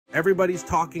Everybody's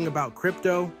talking about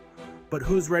crypto, but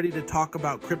who's ready to talk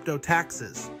about crypto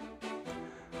taxes?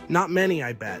 Not many,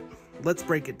 I bet. Let's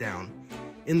break it down.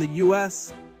 In the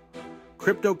US,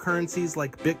 cryptocurrencies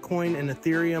like Bitcoin and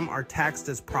Ethereum are taxed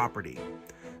as property.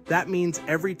 That means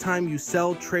every time you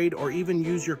sell, trade, or even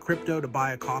use your crypto to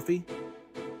buy a coffee,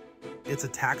 it's a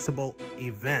taxable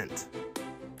event.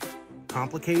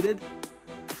 Complicated?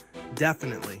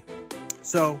 Definitely.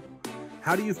 So,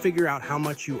 how do you figure out how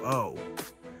much you owe?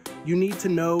 You need to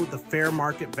know the fair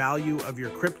market value of your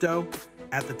crypto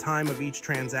at the time of each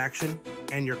transaction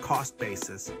and your cost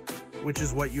basis, which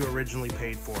is what you originally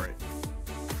paid for it.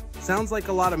 Sounds like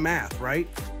a lot of math, right?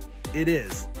 It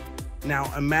is.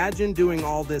 Now imagine doing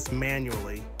all this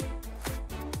manually.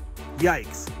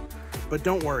 Yikes. But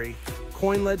don't worry,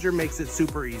 CoinLedger makes it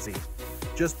super easy.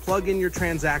 Just plug in your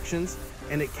transactions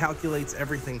and it calculates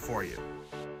everything for you,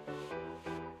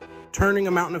 turning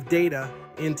a mountain of data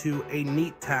into a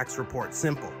neat tax report.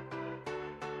 Simple.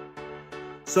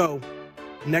 So,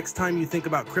 next time you think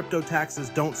about crypto taxes,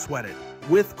 don't sweat it.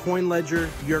 With CoinLedger,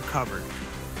 you're covered.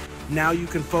 Now you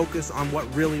can focus on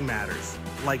what really matters,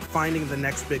 like finding the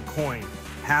next big coin.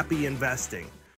 Happy investing.